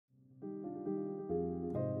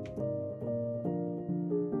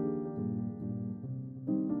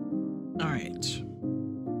Alright.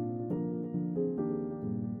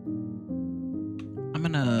 I'm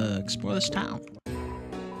gonna explore this town.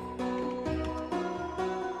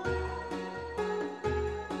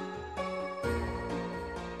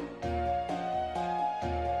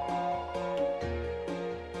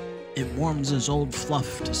 It warms his old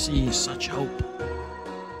fluff to see such hope.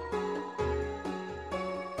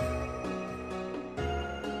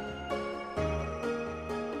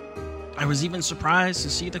 I was even surprised to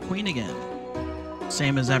see the queen again.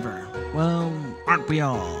 Same as ever. Well, aren't we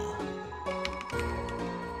all?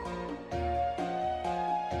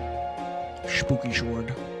 Spooky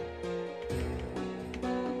sword.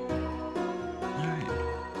 Alright.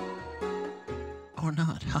 Or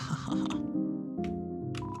not. Ha ha ha.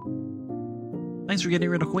 Thanks for getting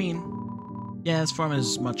rid of Queen. Yeah, this farm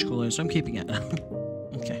is much cooler, so I'm keeping it.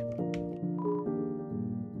 Okay.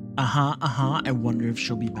 I wonder if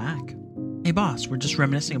she'll be back. Hey boss, we're just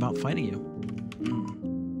reminiscing about fighting you.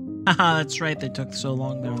 Haha, that's right, they took so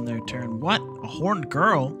long on their turn. What? A horned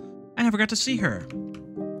girl? I never got to see her.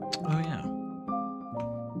 Oh yeah.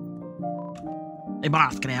 Hey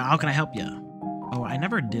boss, how can I help you? Oh, I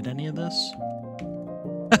never did any of this.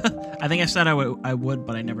 I think I said I would,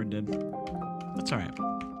 but I never did. That's alright.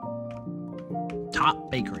 Top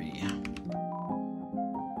Bakery.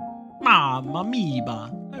 Mamma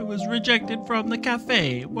mia. I was rejected from the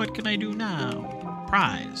cafe. What can I do now?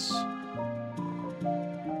 Prize.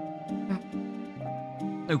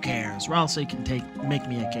 Who cares? Ralsei can make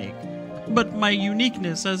me a cake. But my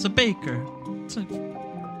uniqueness as a baker.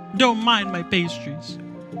 Don't mind my pastries.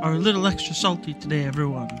 Are a little extra salty today,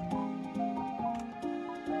 everyone.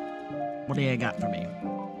 What do you got for me?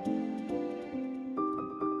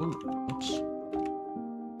 Ooh, oops.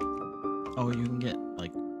 Oh, you can get,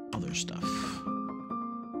 like, other stuff.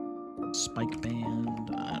 Spike band.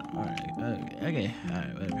 Alright, okay.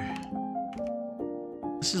 Alright, whatever.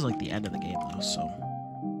 This is like the end of the game, though, so.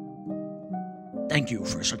 Thank you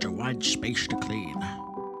for such a wide space to clean.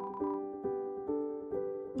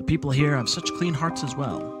 The people here have such clean hearts as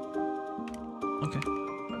well. Okay.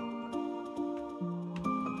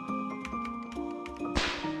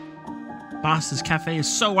 Boss's cafe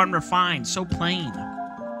is so unrefined, so plain.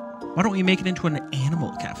 Why don't we make it into an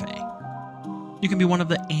animal cafe? You can be one of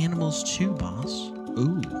the animals too, boss.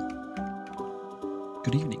 Ooh.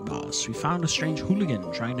 Good evening, boss. We found a strange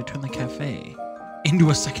hooligan trying to turn the cafe into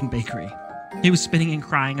a second bakery. He was spitting and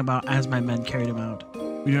crying about as my men carried him out.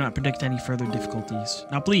 We do not predict any further difficulties.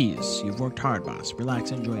 Now please, you've worked hard, boss. Relax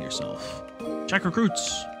and enjoy yourself. Check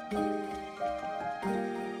recruits.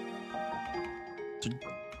 So,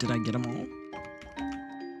 did I get them all?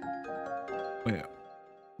 Wait.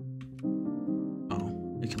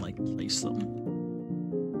 Oh, you can like place them.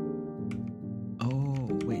 Oh,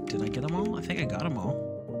 wait, did I get them all? I think I got them all.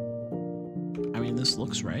 I mean, this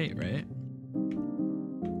looks right?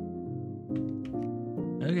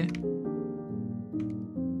 Okay.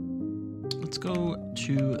 Let's go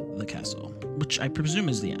to the castle, which I presume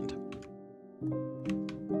is the end.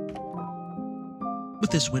 With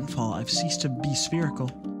this windfall, I've ceased to be spherical.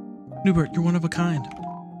 Newbert, you're one of a kind.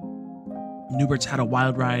 Newbert's had a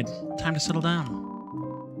wild ride. Time to settle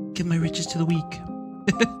down. Give my riches to the weak.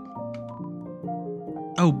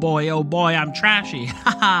 Oh boy, I'm trashy.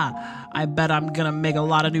 Haha, I bet I'm gonna make a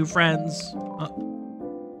lot of new friends.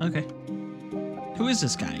 Oh, okay. Who is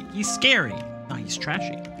this guy? He's scary. No, he's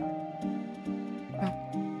trashy.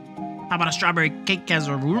 How about a strawberry cake as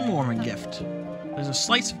a room-warming gift? There's a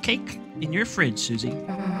slice of cake in your fridge, Susie.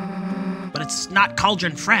 But it's not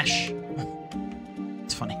cauldron fresh.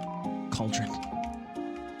 It's funny. Cauldron.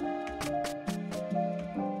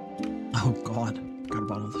 Oh, God. Forgot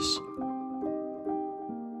about all this.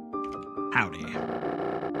 Howdy.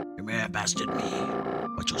 You may have bested me,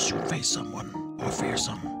 but you'll soon face someone more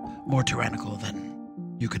fearsome, more tyrannical than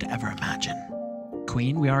you could ever imagine.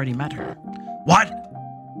 Queen, we already met her. What?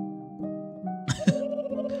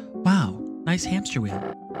 Wow, nice hamster wheel.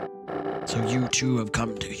 So you too have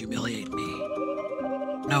come to humiliate me.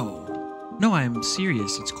 No, I'm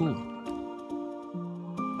serious. It's cool.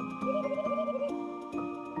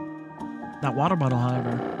 That water bottle,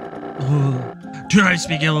 however. Do I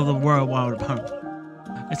speak ill of the world water bottle?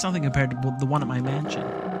 It's nothing compared to the one at my mansion.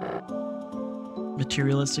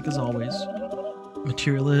 Materialistic as always.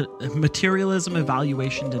 Materialism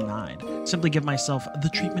evaluation denied. Simply give myself the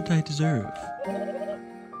treatment I deserve.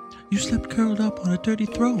 You slept curled up on a dirty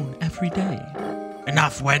throne every day.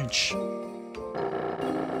 Enough, wench!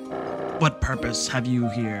 What purpose have you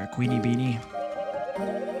here, Queenie Beanie?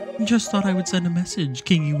 Just thought I would send a message,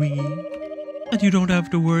 Kingy Wingy, that you don't have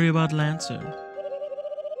to worry about Lancer.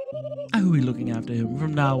 I will be looking after him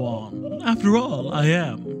from now on. After all, I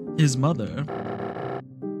am his mother.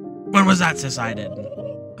 When was that decided?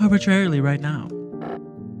 Arbitrarily right now.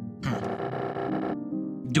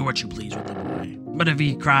 Do what you please with the boy. But if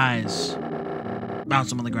he cries,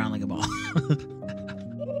 bounce him on the ground like a ball.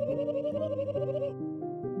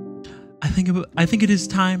 I think it is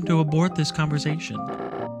time to abort this conversation.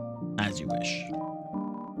 As you wish.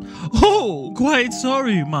 Oh, quite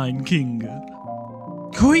sorry, mine king.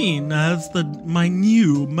 Queen has a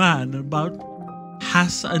new man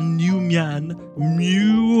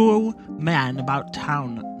about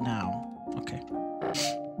town now. Okay.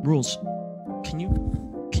 Rules. Can you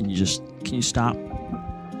stop?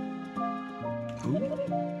 Who?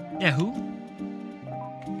 Yeah, who?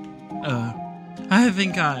 I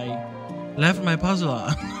think I left my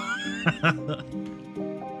puzzler.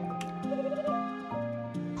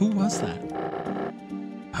 Who was that?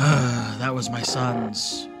 That was my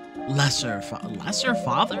son's lesser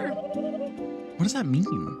father? What does that mean?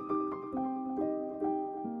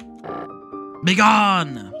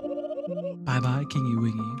 Begone! Bye-bye, Kingy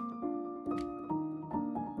Wingy.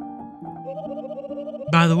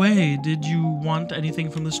 By the way, did you want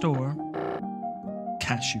anything from the store?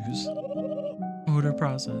 Cashews. Order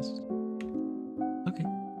processed. Okay.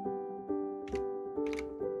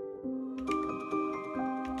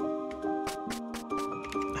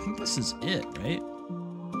 I think this is it, right?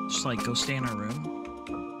 Just like go stay in our room.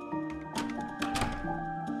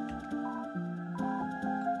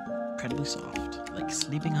 Incredibly soft, like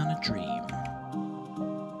sleeping on a dream.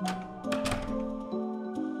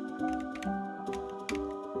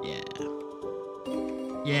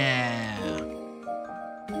 Yeah.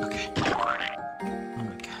 Okay. Oh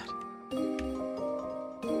my god.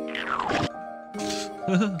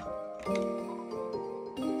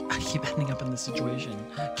 I keep ending up in this situation.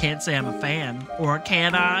 Can't say I'm a fan, or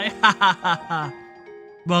can I?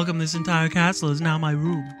 Welcome, this entire castle is now my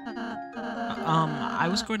room. I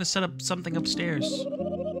was going to set up something upstairs.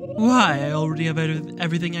 Why, I already have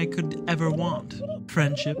everything I could ever want.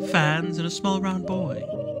 Friendship, fans, and a small round boy.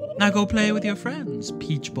 Now go play with your friends,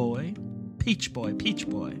 Peach Boy. Peach Boy, Peach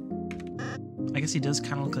Boy. I guess he does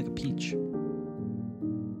kind of look like a peach.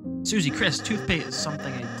 Susie, Chris, toothpaste is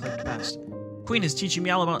something I clicked past. Queen is teaching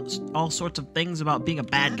me all sorts of things about being a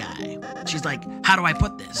bad guy. She's like, how do I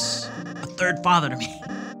put this? A third father to me.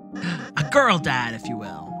 A girl dad, if you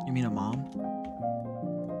will. You mean a mom?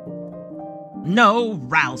 No,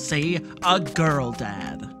 Rousey, a girl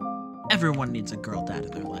dad. Everyone needs a girl dad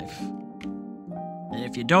in their life. And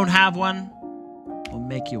if you don't have one, we'll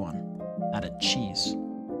make you one out of cheese.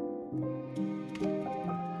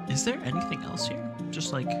 Is there anything else here?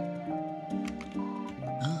 Just like...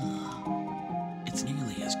 it's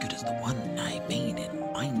nearly as good as the one I made in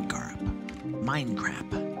Minecraft.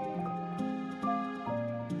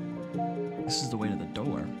 This is the way to the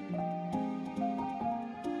door.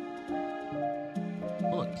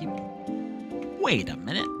 Oh, look, people. Wait a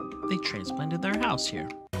minute. They transplanted their house here.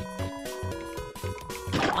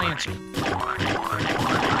 I'll answer.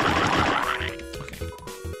 Okay.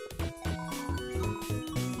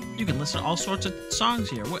 You can listen to all sorts of songs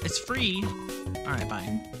here. What? It's free. All right,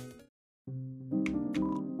 bye.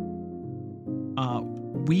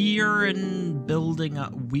 We're in building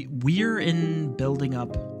up. We're in building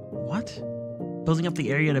up. What? Building up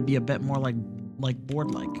the area to be a bit more like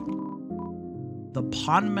board-like. The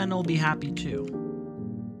pondmen will be happy too.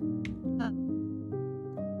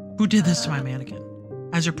 Who did this to my mannequin?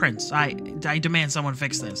 As your prince, I demand someone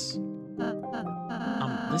fix this.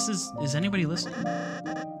 This is anybody listening?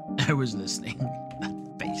 I was listening. That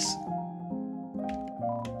face.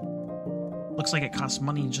 Looks like it costs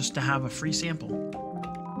money just to have a free sample.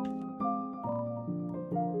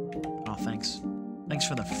 Oh, thanks. Thanks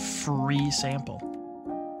for the free sample.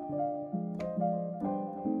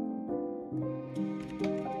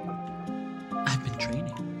 I've been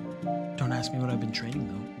training. Don't ask me what I've been training,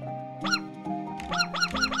 though.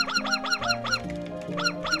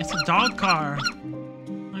 It's a dog car.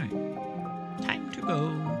 Alright. Time to go.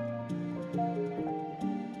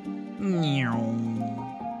 Meow.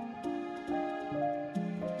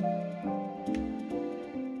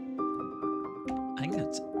 I think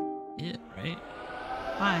that's it, right?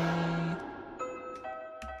 Bye.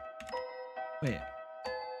 Wait.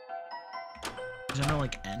 Is there no,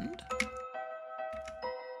 like, end?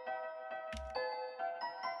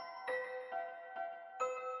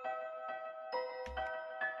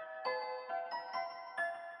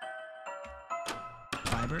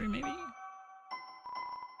 Library, maybe?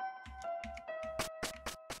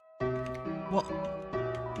 Well...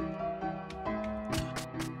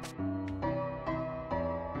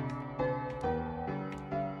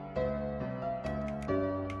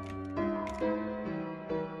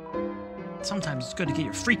 sometimes it's good to get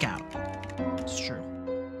your freak out. It's true.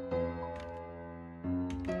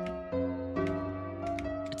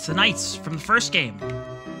 It's the Knights from the first game. Okay.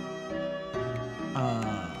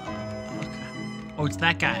 Oh, it's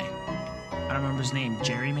that guy. I don't remember his name.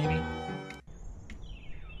 Jerry, maybe?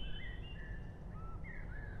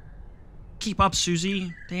 Keep up,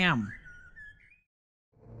 Susie. Damn.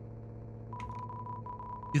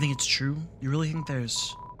 You think it's true? You really think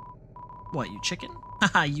there's... What, you chicken?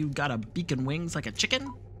 Haha, you got a beak and wings like a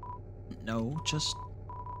chicken? No, just...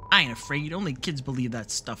 I ain't afraid. Only kids believe that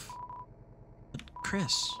stuff. But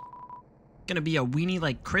Chris... Gonna be a weenie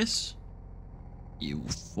like Chris? You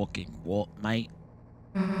fucking what, mate?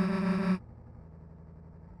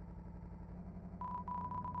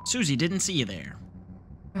 Susie, didn't see you there.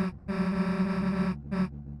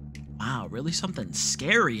 Wow, really something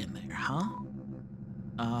scary in there, huh?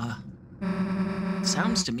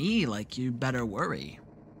 Sounds to me like you'd better worry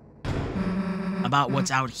about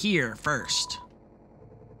what's out here first.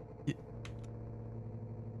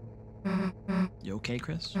 You okay,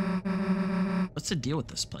 Chris? What's the deal with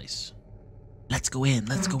this place? Let's go in,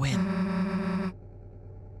 let's go in.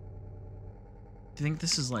 Do you think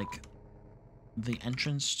this is like the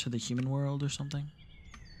entrance to the human world or something?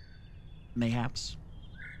 Mayhaps.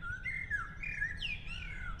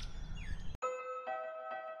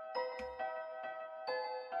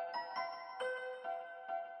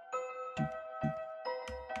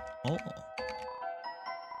 Oh.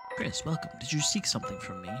 Chris, welcome. Did you seek something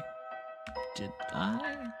from me? Did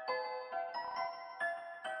I?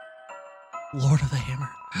 Lord of the Hammer.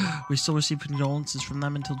 We still received condolences from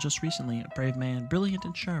them until just recently. A brave man, brilliant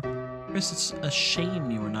and sharp. Chris, it's a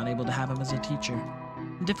shame you were not able to have him as a teacher.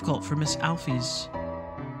 And difficult for Miss Alfie's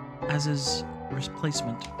as his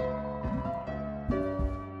replacement.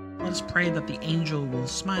 Let us pray that the angel will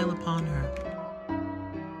smile upon her.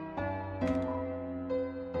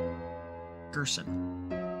 Gerson.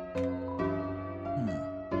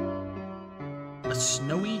 A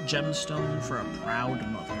snowy gemstone for a proud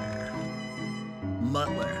mother.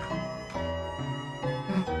 Mutler.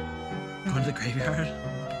 Going to the graveyard?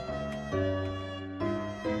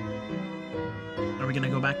 Are we gonna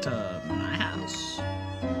go back to my house?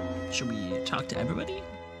 Should we talk to everybody?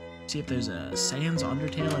 See if there's a Sans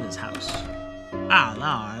Undertale at his house? Ah,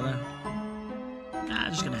 Lord. Nah,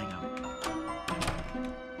 just gonna hang out.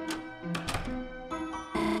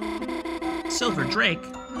 Silver Drake?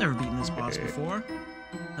 I've never beaten this boss before.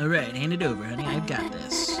 Alright, hand it over, honey. I've got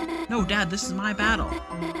this. No, Dad, this is my battle.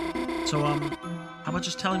 So, how about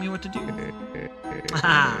just telling me what to do?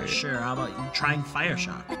 Ah, sure. How about you trying Fire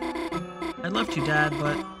Shock? I'd love to, Dad,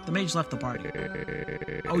 but the mage left the party.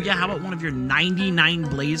 Oh, yeah, how about one of your 99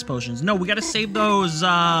 blaze potions? No, we gotta save those, See,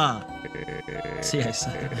 I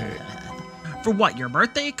said... For what, your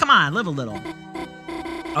birthday? Come on, live a little.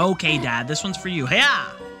 Okay, Dad, this one's for you. Hey-ya!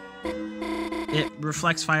 It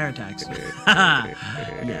reflects fire attacks.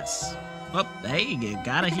 Yes. Oh, hey, you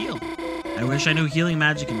gotta heal. I wish I knew healing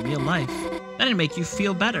magic in real life. That'd make you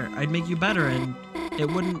feel better. I'd make you better, and it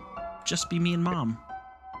wouldn't just be me and Mom.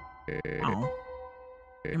 Oh.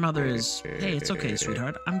 Your mother is... Hey, it's okay,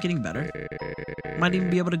 sweetheart. I'm getting better. Might even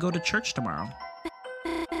be able to go to church tomorrow.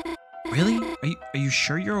 Really? Are you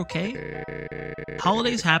sure you're okay?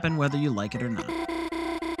 Holidays happen whether you like it or not.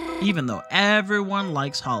 Even though everyone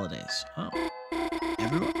likes holidays. Oh.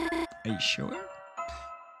 Everyone? Are you sure?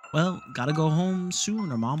 Well, gotta go home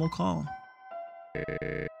soon or Mom will call.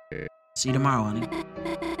 See you tomorrow, honey.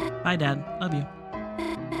 Bye, Dad. Love you.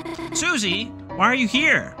 Susie, why are you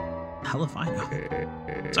here? Hell if I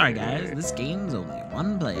know. Sorry, guys. This game's only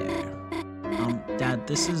one player. Dad,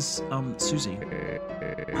 this is, Susie.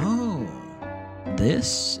 Oh.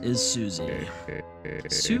 This is Susie.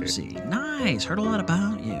 Susie, nice. Heard a lot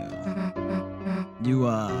about you. You,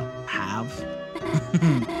 have?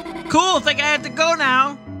 Cool, think I have to go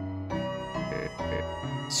now.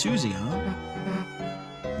 Susie, huh?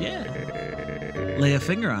 Yeah. Lay a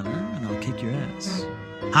finger on her, and I'll kick your ass.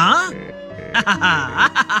 Huh?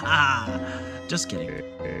 Just kidding.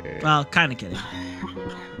 Well, kind of kidding.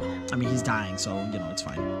 I mean, he's dying, so, you know, it's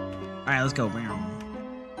fine. All right, let's go.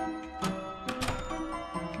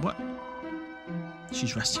 What?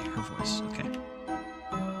 She's resting her voice. Okay.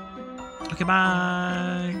 Okay,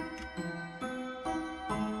 bye.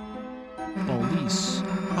 Police.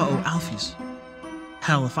 Uh-oh, Alfie's.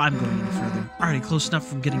 Hell, if I'm going any further. Already close enough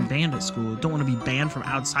from getting banned at school. Don't want to be banned from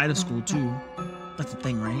outside of school, too. That's the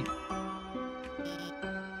thing, right?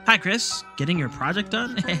 Hi, Chris. Getting your project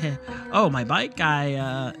done? Oh, my bike?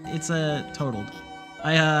 It's totaled.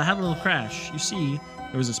 I had a little crash. You see,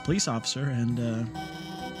 there was this police officer, and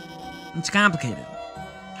it's complicated.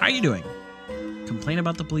 How are you doing? Complain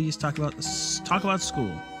about the police. Talk about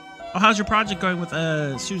school. Oh, how's your project going with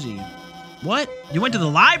Susie? What? You went to the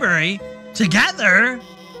library together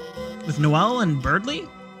with Noelle and Birdley?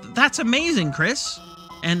 That's amazing, Chris.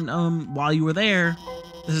 And while you were there,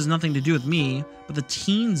 this has nothing to do with me, but the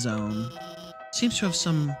Teen Zone seems to have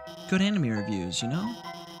some good anime reviews, you know?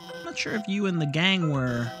 I'm not sure if you and the gang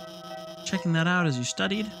were checking that out as you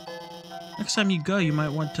studied. Next time you go, you might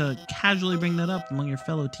want to casually bring that up among your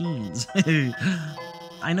fellow teens.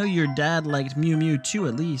 I know your dad liked Mew Mew too,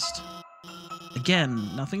 at least. Again,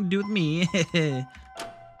 nothing to do with me.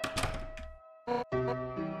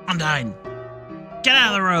 I'm dying. Get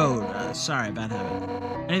out of the road. Sorry, bad habit.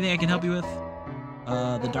 Anything I can help you with?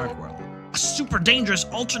 The Dark World. A super dangerous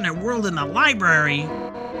alternate world in the library.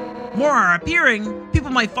 More are appearing. People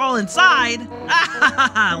might fall inside.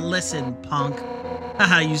 Listen, punk.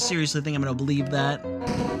 You seriously think I'm gonna believe that?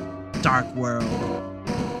 Dark World.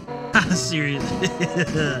 Seriously.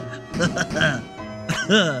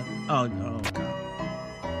 Oh, God.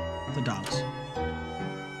 The dogs.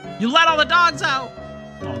 You let all the dogs out!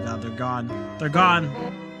 Oh, God, they're gone. They're gone.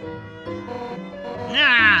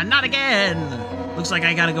 Ah, not again! Looks like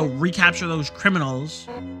I gotta go recapture those criminals.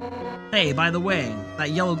 Hey, by the way, that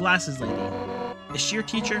yellow glasses lady. Is she your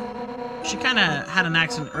teacher? She kinda had an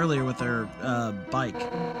accident earlier with her, bike.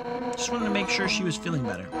 Just wanted to make sure she was feeling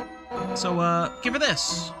better. So, give her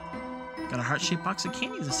this. Got a heart-shaped box of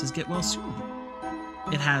candies that says get well soon.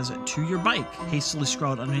 It has to your bike hastily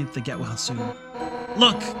scrawled underneath the get well soon.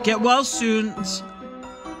 Look, get well soon.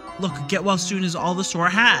 Look, get well soon is all the store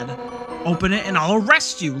had. Open it and I'll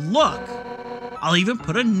arrest you. Look. I'll even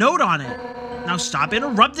put a note on it. Now stop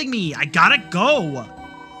interrupting me. I gotta go.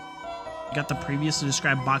 Got the previously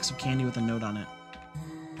described box of candy with a note on it.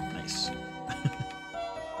 Nice.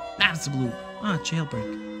 That's blue. Ah,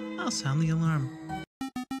 jailbreak. I'll sound the alarm.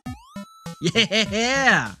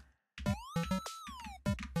 Yeah!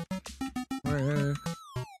 We're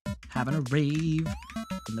having a rave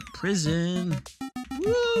in the prison.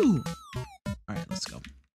 Woo! Alright, let's go.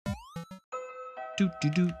 Do.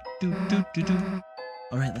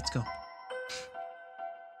 Alright, let's go.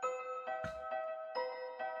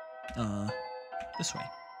 This way.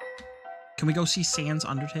 Can we go see Sans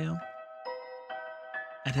Undertale?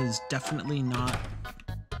 It is definitely not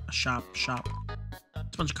a shop. It's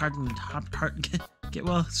a bunch of cards in the top heart. Get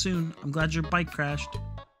well soon. I'm glad your bike crashed.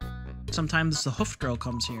 Sometimes the hoofed girl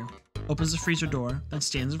comes here, opens the freezer door, then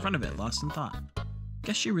stands in front of it, lost in thought.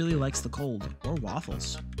 Guess she really likes the cold, or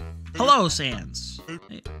waffles. Hello, Sans.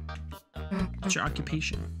 Hey. What's your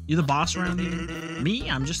occupation? You the boss around here? Me?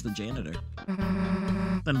 I'm just the janitor.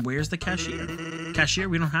 Then where's the cashier? Cashier?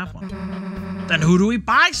 We don't have one. Then who do we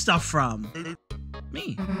buy stuff from?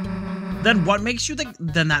 Me. Then what makes you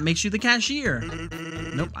then that makes you the cashier?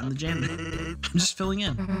 Nope, I'm the janitor. I'm just filling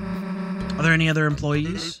in. Are there any other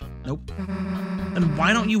employees? Nope. Then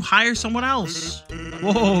why don't you hire someone else?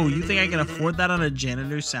 Whoa, you think I can afford that on a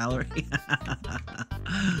janitor's salary?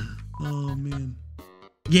 Oh man.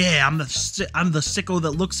 Yeah, I'm the sicko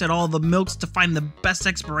that looks at all the milks to find the best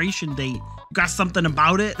expiration date. You got something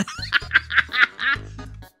about it?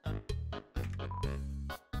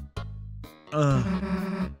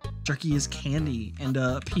 Jerky is candy, and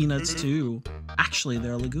peanuts too. Actually,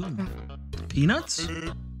 they're a legume. Peanuts?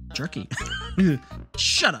 Jerky.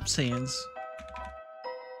 Shut up, Sans.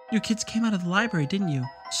 Your kids came out of the library, didn't you?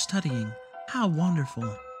 Studying. How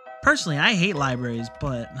wonderful. Personally, I hate libraries,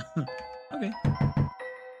 but... okay.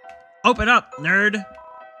 Open up, nerd!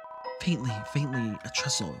 Faintly, a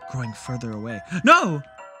trestle growing further away. No!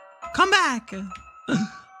 Come back!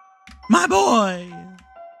 My boy!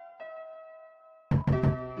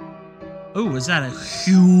 Oh, is that a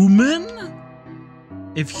human?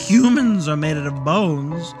 If humans are made out of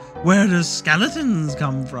bones, where do skeletons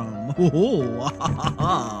come from?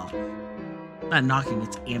 Oh, that knocking,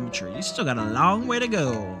 it's amateur. You still got a long way to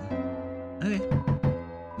go. Okay.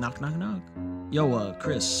 Knock. Yo,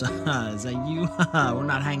 Chris, is that you? We're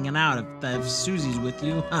not hanging out if Susie's with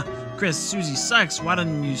you. Chris, Susie sucks. Why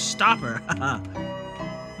don't you stop her? No,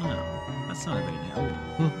 that's not a great name.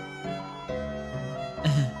 Oh.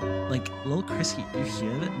 Like, little Chris, you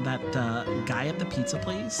hear that guy at the pizza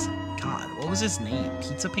place? God, what was his name?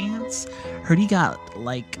 Pizza Pants? Heard he got,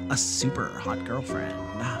 like, a super hot girlfriend.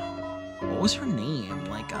 What was her name?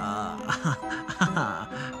 Like,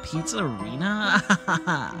 Pizza Arena?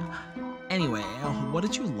 Anyway, what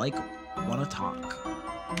did you like? Want to talk?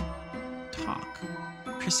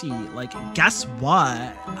 Chrissy, like, guess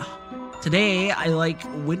what? Today, I, like,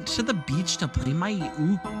 went to the beach to play my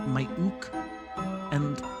ook.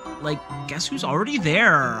 And, like, guess who's already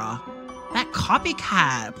there? That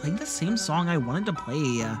copycat playing the same song I wanted to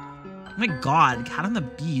play. Oh my god, Cat on the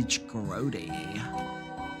Beach, grody.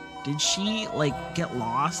 Did she, like, get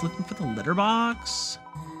lost looking for the litter box?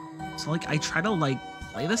 So, like, I try to, like,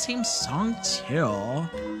 play the same song, too.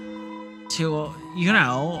 To, you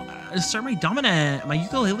know, assert my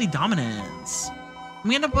ukulele dominance. I'm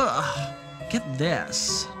gonna, get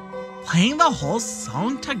this. Playing the whole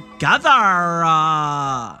song together.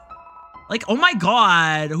 Like, oh my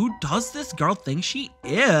god, who does this girl think she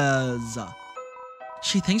is?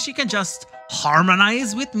 She thinks she can just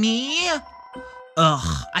harmonize with me?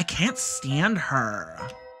 Ugh, I can't stand her.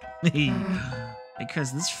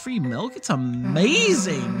 Because this free milk, it's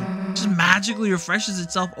amazing. It just magically refreshes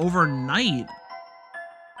itself overnight.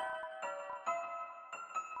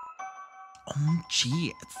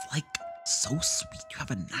 OMG, it's like so sweet. You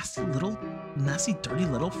have a nasty, dirty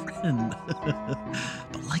little friend.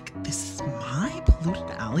 But like, this is my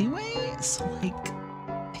polluted alleyway, so like,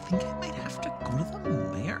 I think I might have to go to the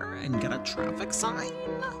mayor and get a traffic sign.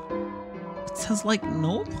 It says like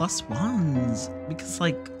no +1s because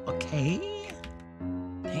like, okay.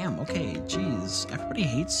 Damn, okay, jeez. Everybody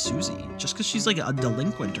hates Susie just because she's like a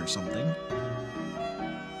delinquent or something.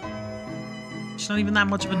 She's not even that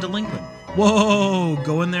much of a delinquent. Whoa,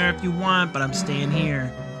 go in there if you want, but I'm staying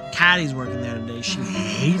here. Caddy's working there today. She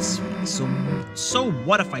hates me. So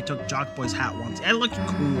what if I took Jock Boy's hat once? I looked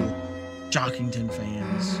cool. Jockington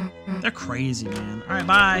fans. They're crazy, man. All right,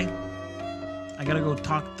 bye. I gotta go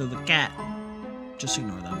talk to the cat. Just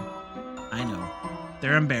ignore them. I know.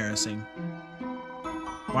 They're embarrassing.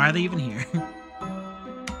 Why are they even here?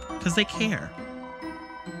 Because they care.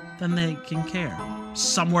 Then they can care.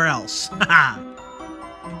 Somewhere else.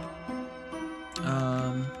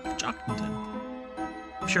 Jockington.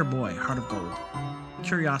 Pure boy, heart of gold.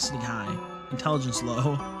 Curiosity high. Intelligence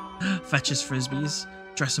low. Fetches frisbees.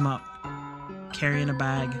 Dress him up. Carry in a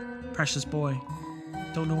bag. Precious boy.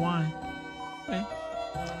 Don't know why. Okay.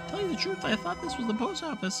 Tell you the truth, I thought this was the post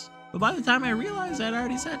office. But by the time I realized, I'd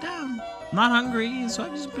already sat down. I'm not hungry, so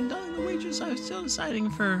I've just been telling the waitress I was still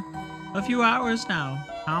deciding for a few hours now.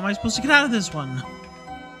 How am I supposed to get out of this one?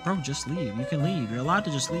 Bro, just leave. You can leave. You're allowed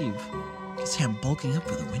to just leave. You can see I'm bulking up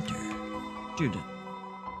for the winter. Dude, does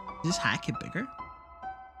this hat get bigger?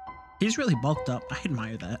 He's really bulked up. I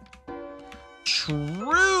admire that.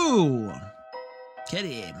 True!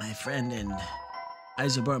 Kitty, my friend, and I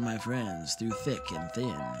support my friends through thick and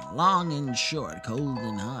thin, long and short, cold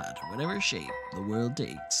and hot, whatever shape the world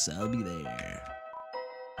takes, I'll be there.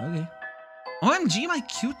 Okay. OMG,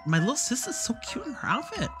 my little sister's so cute in her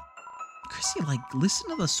outfit. Chrissy, like, listen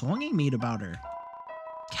to the song I made about her.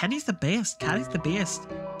 Caddy's the best. Caddy's the best.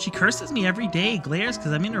 She curses me every day, glares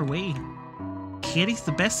because I'm in her way. Caddy's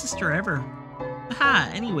the best sister ever. Aha,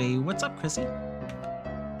 anyway, what's up, Chrissy?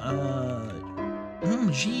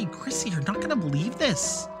 Gee, Chrissy, you're not gonna believe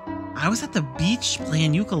this. I was at the beach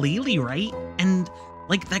playing ukulele, right? And,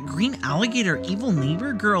 like, that green alligator evil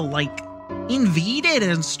neighbor girl, like, invaded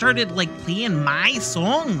and started, like, playing my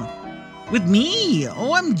song with me.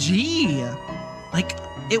 OMG. Like,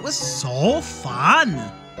 it was so fun.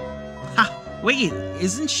 Ha, wait,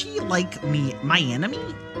 isn't she, like, my enemy?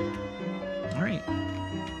 All right.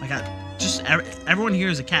 I got, just, everyone here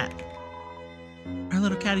is a cat. Our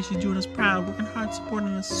little catty, she's doing us proud, working hard, supporting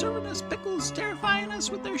us, serving us pickles, terrifying us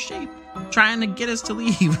with their shape, trying to get us to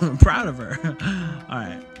leave. I'm proud of her. All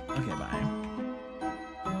right. Okay, bye.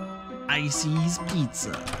 Icy's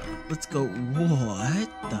Pizza. Let's go. What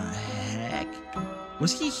the heck?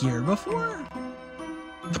 Was he here before?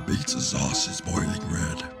 The pizza sauce is boiling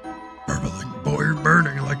red,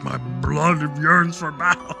 burning like my blood yearns for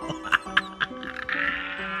battle.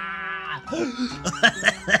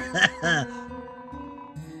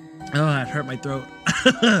 Oh, that hurt my throat.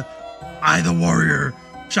 I, the warrior,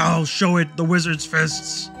 shall show it the wizard's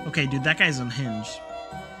fists. Okay, dude, that guy's unhinged.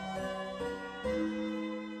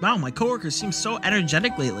 Wow, my coworker seems so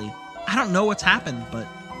energetic lately. I don't know what's happened, but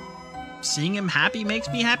seeing him happy makes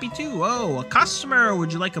me happy too. Oh, a customer.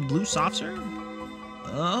 Would you like a blue soft serve?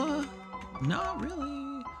 Not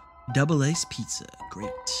really. Double ice pizza. Great.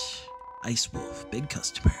 Ice Wolf, big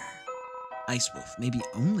customer. Ice Wolf, maybe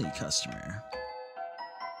only customer.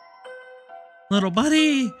 Little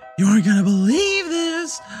buddy, you aren't gonna believe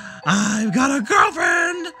this. I've got a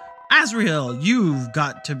girlfriend. Azrael, you've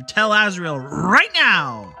got to tell Azrael right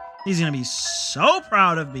now. He's gonna be so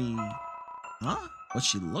proud of me. Huh? What's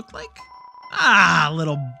she look like? Ah,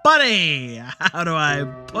 little buddy. How do I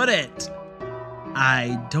put it?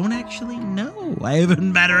 I don't actually know. I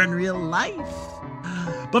haven't met her in real life.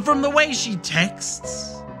 But from the way she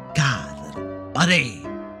texts, God, little buddy,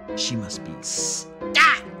 she must be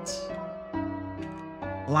stacked.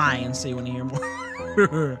 lie and say you want to hear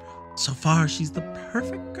more. So far, she's the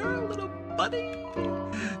perfect girl, little buddy.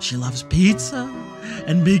 She loves pizza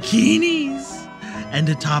and bikinis. And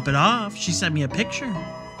to top it off, she sent me a picture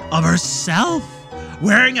of herself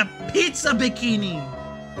wearing a pizza bikini.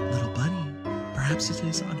 Little buddy, perhaps it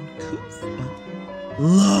is uncouth, but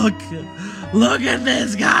look at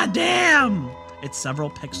this, goddamn! It's several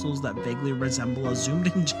pixels that vaguely resemble a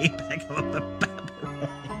zoomed-in JPEG of a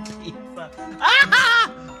pepperoni pizza. Ah!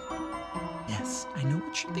 Yes, I know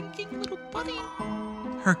what you're thinking, little buddy.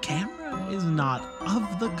 Her camera is not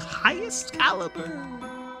of the highest caliber,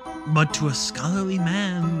 but to a scholarly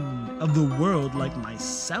man of the world like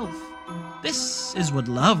myself, this is what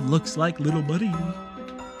love looks like, little buddy.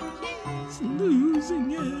 He's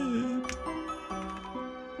losing it.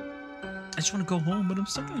 I just want to go home, but I'm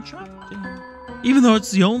stuck in a traffic jam. Even though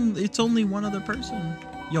it's only one other person.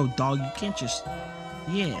 Yo, dog, you can't just...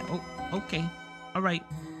 Yeah, oh, okay. All right.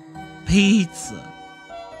 Pizza.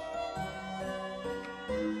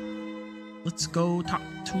 Let's go talk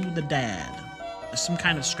to the dad. There's some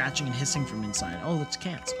kind of scratching and hissing from inside. Oh, it's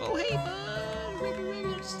cats. Oh, hey, bud.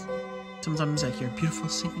 Rivers. Sometimes I hear beautiful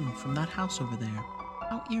singing from that house over there.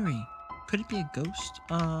 How eerie. Could it be a ghost?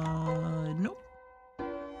 Nope.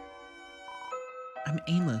 I'm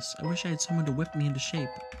aimless. I wish I had someone to whip me into shape.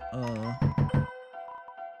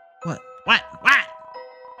 What?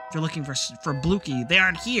 If you're looking for Blukey, they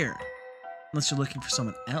aren't here. Unless you're looking for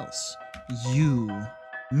someone else. You.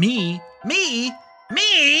 Me?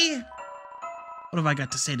 What have I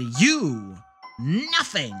got to say to you?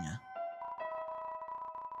 Nothing.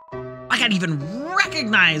 I can't even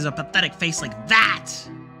recognize a pathetic face like that.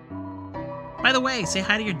 By the way, say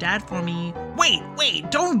hi to your dad for me.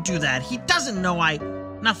 Wait, don't do that. He doesn't know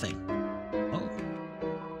Nothing. Oh.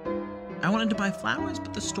 I wanted to buy flowers,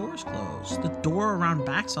 but the store's closed. The door around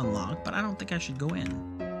back's unlocked, but I don't think I should go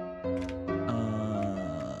in.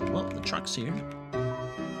 Well, the truck's here.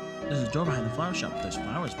 There's a door behind the flower shop, but there's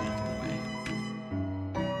flowers blocking the way.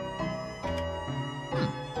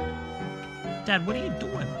 Dad, what are you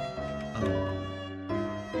doing?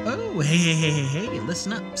 Oh, hey,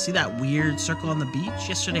 listen up. See that weird circle on the beach?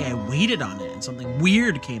 Yesterday I waited on it and something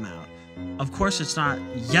weird came out. Of course, it's not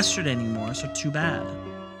yesterday anymore, so too bad.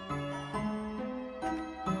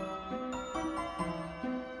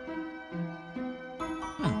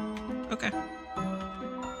 Okay.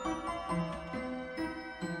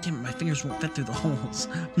 Damn it, my fingers won't fit through the holes.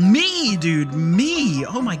 Me, dude, me!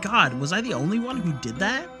 Oh my god, was I the only one who did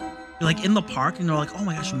that? You're like in the park and you're like, oh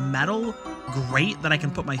my gosh, metal? Great that I can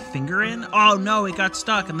put my finger in. Oh no, it got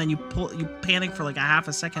stuck, and then you panic for like a half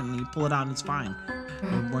a second and you pull it out and it's fine.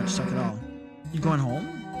 You weren't stuck at all. You going home?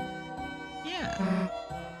 Yeah.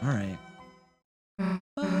 Alright.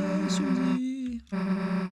 Bye, Susie.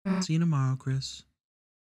 See you tomorrow, Chris.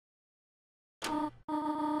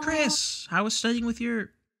 Chris, how was studying with your...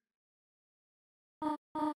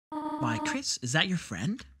 Why, Chris, is that your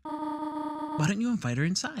friend? Why don't you invite her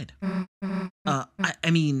inside?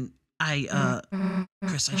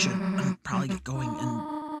 Chris, I should probably get going, and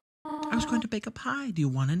I was going to bake a pie. Do you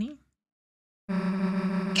want any?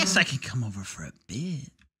 Guess I can come over for a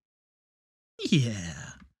bit.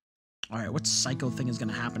 Yeah. Alright, what psycho thing is going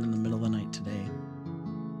to happen in the middle of the night today?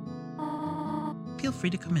 Feel free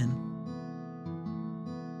to come in.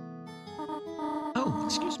 Oh,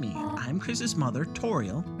 excuse me. I'm Chris's mother,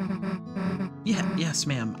 Toriel. Yes,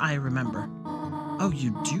 ma'am. I remember. Oh,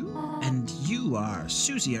 you do? And you are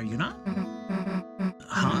Susie, are you not?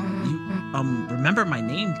 Huh? You, remember my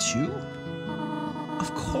name, too?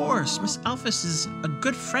 Of course. Miss Elphys is a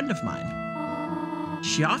good friend of mine.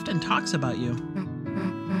 She often talks about you.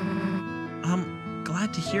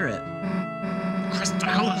 Glad to hear it. Chris, the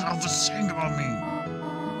hell is Elphys saying about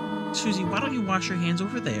me? Susie, why don't you wash your hands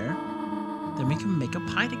over there? Then we can make a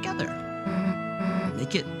pie together.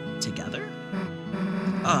 Make it together?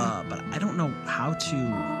 But I don't know how to...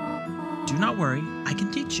 Do not worry, I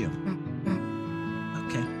can teach you.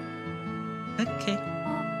 Okay.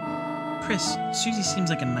 Chris, Susie seems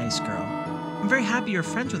like a nice girl. I'm very happy you're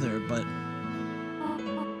friends with her, but...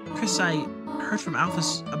 Chris, I heard from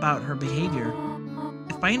Elphys about her behavior.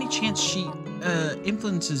 If by any chance she,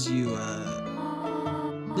 influences you,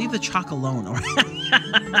 leave the chalk alone, alright?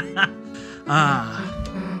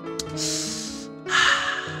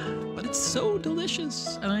 But it's so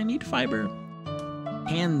delicious, and I need fiber.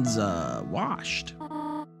 Hands, washed.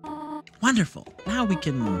 Wonderful. Now we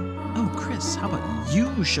can... Oh, Chris, how about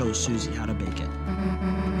you show Susie how to bake it?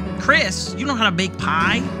 Chris, you know how to bake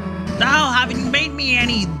pie? The hell haven't you made me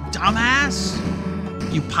any, dumbass?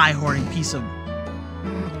 You pie-hoarding piece of...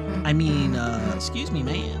 excuse me,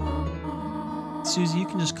 man. Susie, you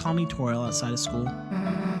can just call me Toriel outside of school.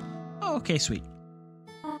 Oh, okay, sweet.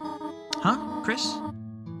 Huh, Chris?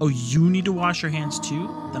 Oh, you need to wash your hands too?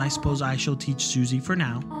 Then I suppose I shall teach Susie for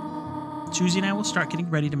now. Susie and I will start getting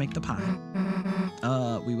ready to make the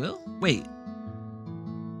pie. We will? Wait.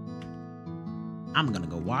 I'm gonna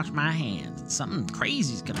go wash my hands and something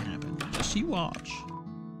crazy's gonna happen. Just you watch.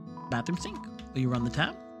 Bathroom sink. Will you run the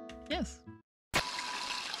tap? Yes.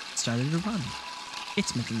 Started to run.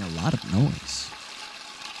 It's making a lot of noise.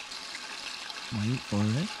 Wait for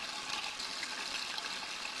it.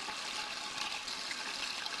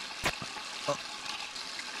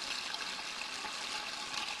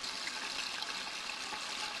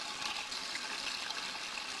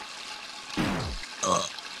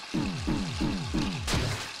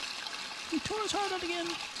 He tore his heart out again.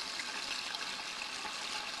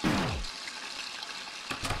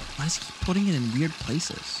 Why does he keep putting it in weird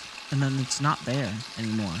places? And then it's not there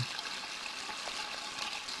anymore.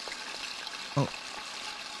 Oh.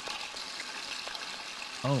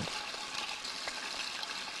 Oh.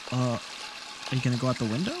 Are you gonna go out the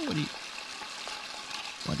window? What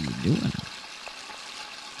are you doing?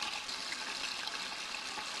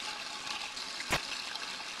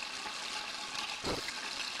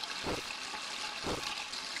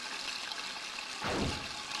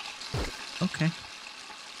 Okay.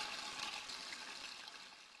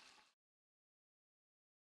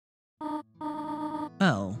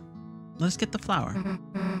 Well, let's get the flour.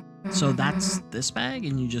 So that's this bag,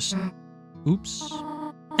 and you just... Oops.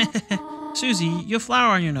 Susie, you have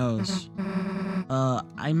flour on your nose.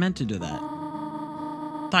 I meant to do that.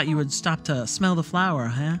 Thought you would stop to smell the flour,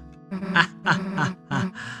 huh?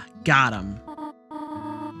 Got him.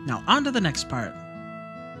 Now, on to the next part.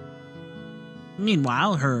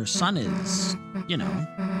 Meanwhile, her son is, you know,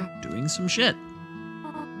 doing some shit.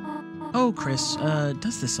 Oh, Chris,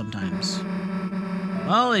 does this sometimes.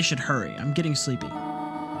 Well, they should hurry. I'm getting sleepy.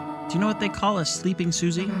 Do you know what they call a sleeping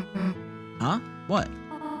Susie? Huh? What?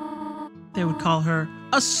 They would call her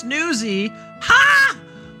a snoozy. Ha!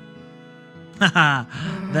 Haha.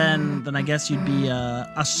 then I guess you'd be a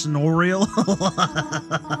snorial.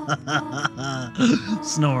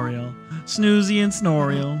 Snorial. Snoozy and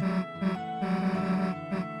snorial.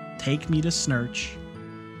 Take me to Snurch.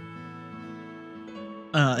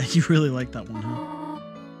 You really like that one, huh?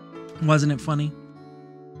 Wasn't it funny?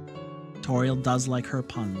 Toriel does like her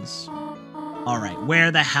puns. Alright,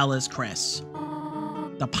 where the hell is Chris?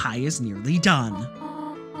 The pie is nearly done.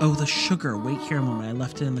 Oh, the sugar. Wait here a moment. I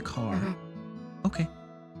left it in the car. Okay.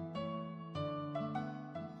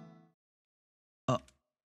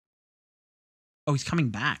 Oh, he's coming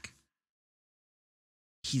back.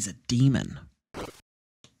 He's a demon.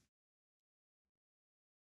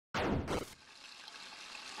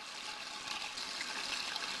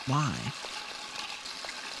 Why?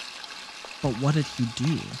 But what did he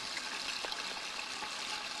do?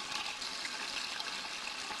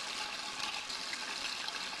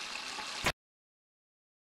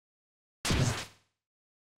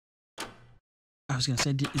 I was gonna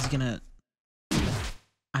say, is he gonna...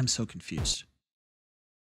 I'm so confused.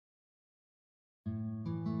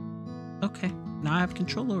 Okay, now I have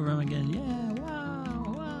control over him again. Yeah,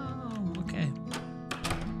 wow, okay.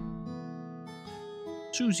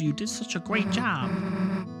 Susie, you did such a great job.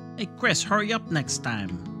 Hey, Chris, hurry up next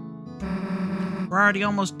time. We're already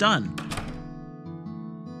almost done.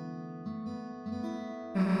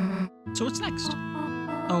 So what's next?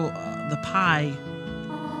 Oh, the pie.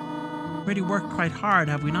 We already worked quite hard,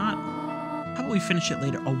 have we not? How about we finish it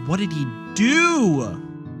later? Oh, what did he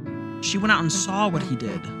do? She went out and saw what he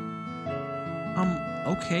did.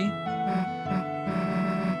 Okay.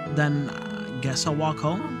 Then I guess I'll walk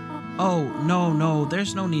home? Oh, no,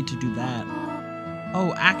 there's no need to do that.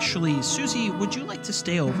 Oh, actually, Susie, would you like to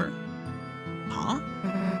stay over? Huh?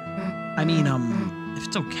 I mean, if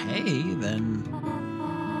it's okay, then...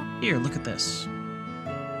 Here, look at this.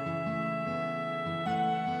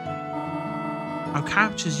 Our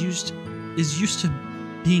couch is used to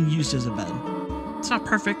being used as a bed. It's not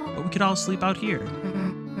perfect, but we could all sleep out here.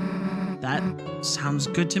 That sounds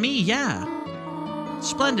good to me, yeah.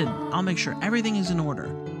 Splendid. I'll make sure everything is in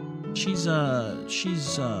order. She's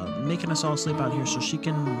making us all sleep out here so she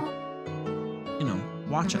can, you know,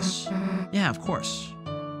 watch us. Yeah, of course.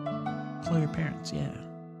 Call your parents, yeah.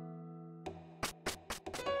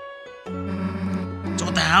 So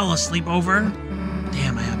what the hell, a sleepover?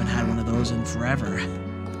 Damn, I haven't had one of those in forever.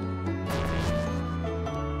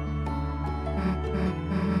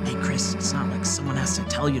 Hey, Chris, it's not like someone has to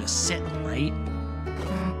tell you to sit, right?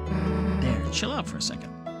 There, chill out for a second.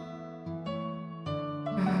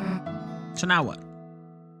 So now what?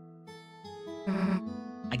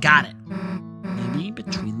 I got it. Maybe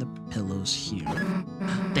between the pillows here.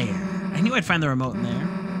 There. I knew I'd find the remote in there.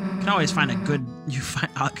 Can always find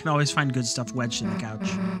can always find good stuff wedged in the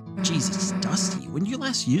couch. Jesus, it's dusty. When did you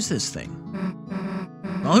last use this thing?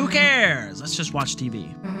 Well, who cares? Let's just watch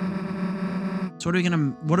TV. So what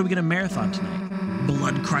are we gonna marathon tonight?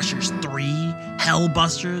 Blood Crushers 3,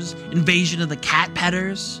 Hellbusters, Invasion of the Cat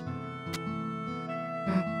Petters.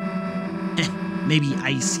 Maybe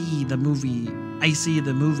I See the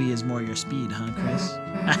movie is more your speed, huh, Chris?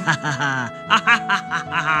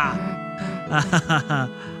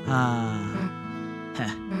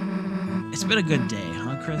 It's been a good day,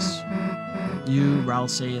 huh, Chris? You,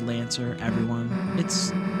 Ralsei, Lancer, everyone.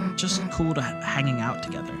 It's just cool to hanging out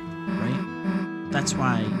together, right? That's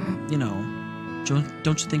why, you know,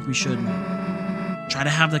 don't you think we should try to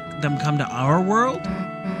have them come to our world?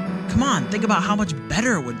 Come on, think about how much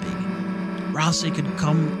better it would be. Ralsei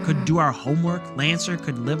could do our homework. Lancer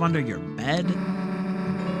could live under your bed.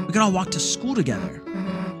 We could all walk to school together.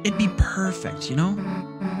 It'd be perfect, you know?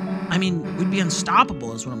 I mean, we'd be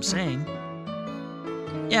unstoppable is what I'm saying.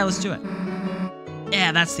 Yeah, let's do it.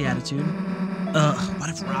 Yeah, that's the attitude. What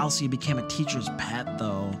if Ralsei became a teacher's pet,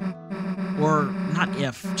 though? Or, not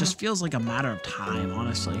if, just feels like a matter of time,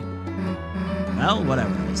 honestly. Well,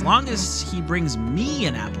 whatever. As long as he brings me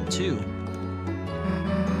an apple, too.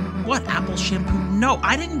 What, apple shampoo? No,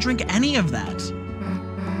 I didn't drink any of that.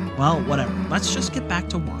 Well, whatever. Let's just get back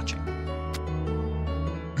to watching.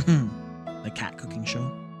 The cat cooking show.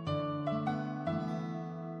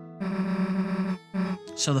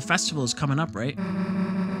 So the festival is coming up, right?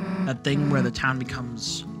 That thing where the town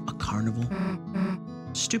becomes a carnival.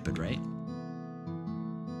 Stupid, right?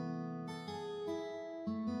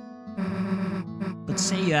 But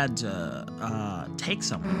say you had to take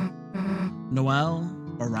someone. Noelle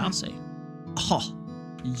or Ralsei. Oh,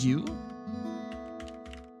 you?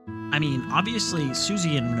 I mean, obviously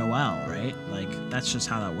Susie and Noelle, right? Like, that's just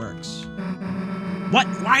how that works. What?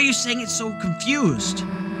 Why are you saying it so confused?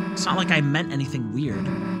 It's not like I meant anything weird.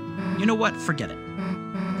 You know what? Forget it.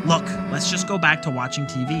 Look, let's just go back to watching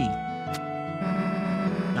TV.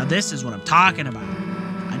 Now this is what I'm talking about.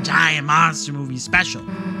 A giant monster movie special.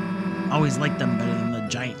 Always liked them better than the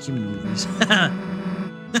giant human movies.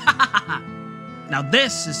 Now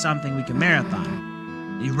this is something we can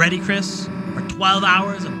marathon. Are you ready, Chris? For 12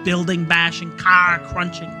 hours of building bashing, car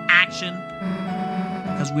crunching action?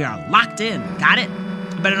 Because we are locked in. Got it?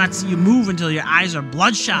 I better not see you move until your eyes are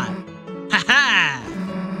bloodshot. Ha ha!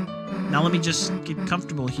 Now let me just get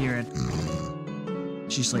comfortable here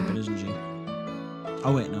and... She's sleeping, isn't she?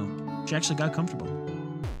 Oh wait, no. She actually got comfortable.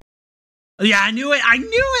 Oh, yeah, I knew it! I knew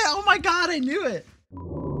it! Oh my god, I knew it!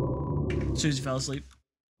 Susie fell asleep.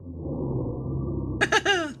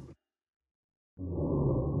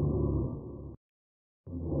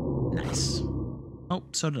 Nice. Oh,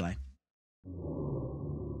 so did I.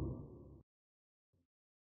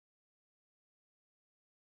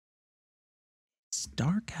 It's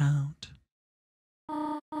dark out.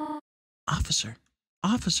 Officer.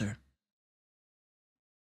 Officer.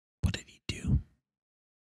 What did he do?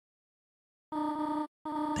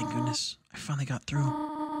 Thank goodness, I finally got through.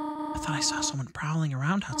 I thought I saw someone prowling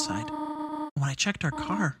around outside. When I checked our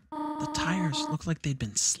car, the tires looked like they'd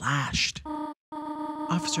been slashed.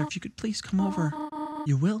 Officer, if you could please come over.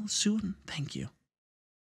 You will soon, thank you.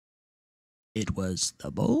 It was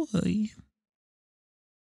the boy.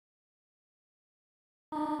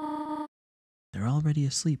 They're already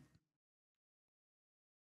asleep.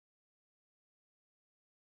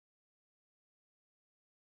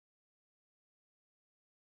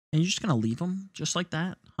 And you're just gonna leave them just like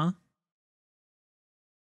that, huh?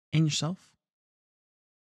 And yourself?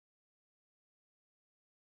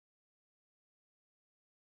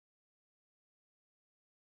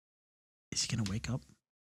 Is he gonna wake up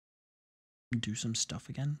and do some stuff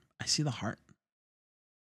again? I see the heart.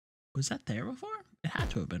 Was that there before? It had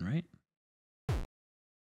to have been, right?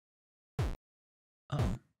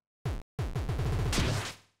 Uh-oh.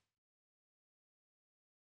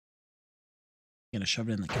 Gonna shove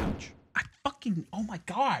it in the couch? I fucking... Oh my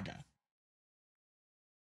god!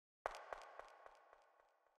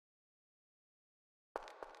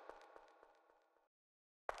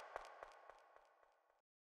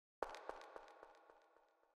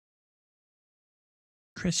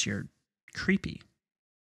 Chris, you're creepy.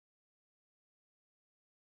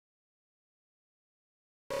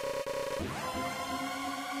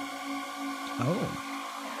 Oh.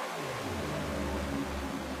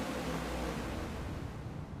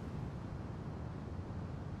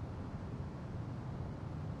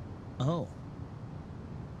 Oh.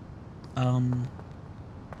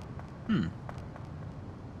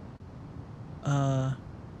 Huh.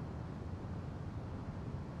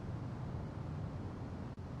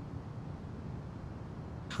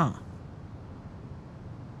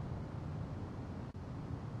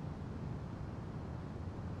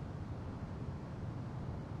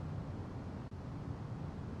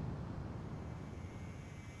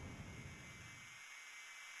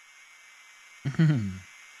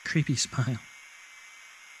 Creepy smile.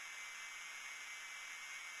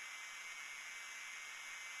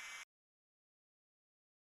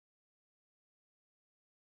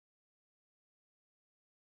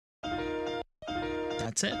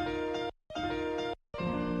 That's it.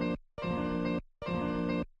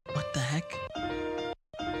 What the heck?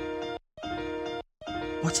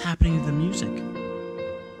 What's happening to the music?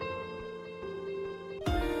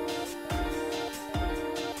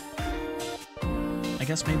 I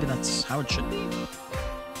guess maybe that's how it should be.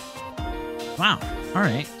 Wow. All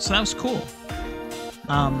right. So that was cool.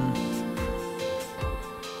 I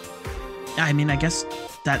mean, I guess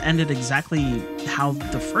that ended exactly how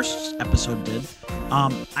the first episode did.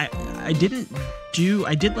 I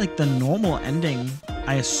did like the normal ending,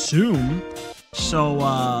 I assume. So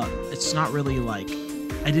it's not really like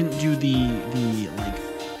I didn't do the like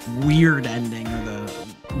weird ending or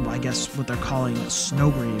the, I guess what they're calling a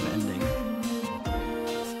Snowgrave ending.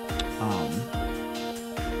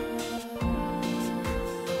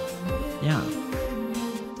 Yeah.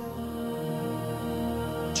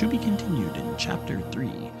 To be continued in Chapter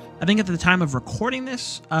 3. I think at the time of recording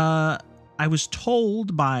this, I was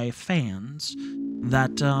told by fans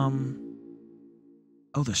that,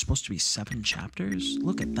 oh, there's supposed to be 7 chapters?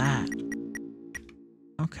 Look at that.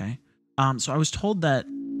 Okay. So I was told that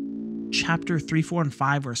Chapter 3, 4, and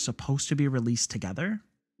 5 were supposed to be released together.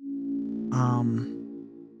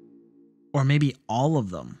 Or maybe all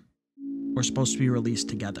of them were supposed to be released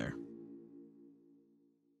together.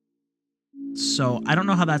 So I don't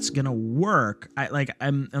know how that's gonna work.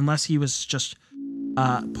 Unless he was just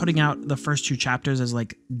putting out the first 2 chapters as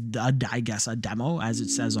like I guess a demo, as it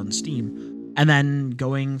says on Steam, and then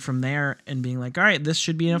going from there and being like, all right, this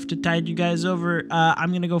should be enough to tide you guys over.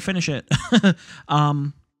 I'm gonna go finish it.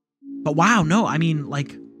 But wow, no, I mean,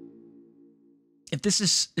 like, if this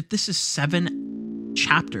is 7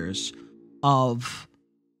 chapters of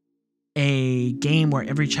a game where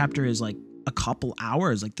every chapter is like a couple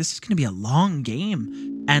hours, like, this is going to be a long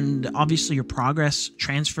game, and obviously your progress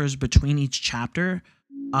transfers between each chapter,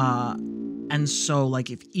 and so like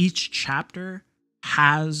if each chapter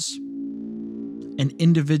has an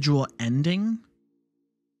individual ending,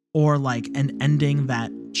 or like an ending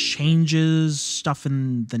that changes stuff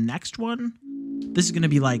in the next one, this is going to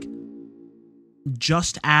be like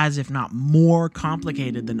just as, if not more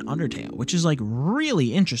complicated than Undertale, which is like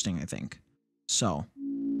really interesting, I think. So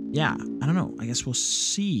yeah, I don't know. I guess we'll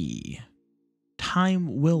see.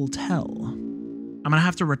 Time will tell. I'm gonna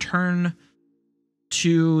have to return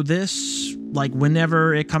to this like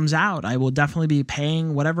whenever it comes out. I will definitely be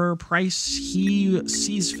paying whatever price he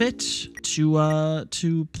sees fit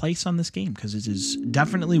to place on this game, because it is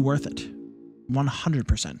definitely worth it.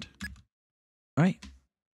 100%. All right.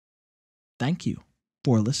 Thank you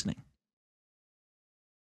for listening.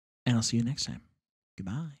 And I'll see you next time.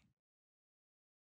 Goodbye.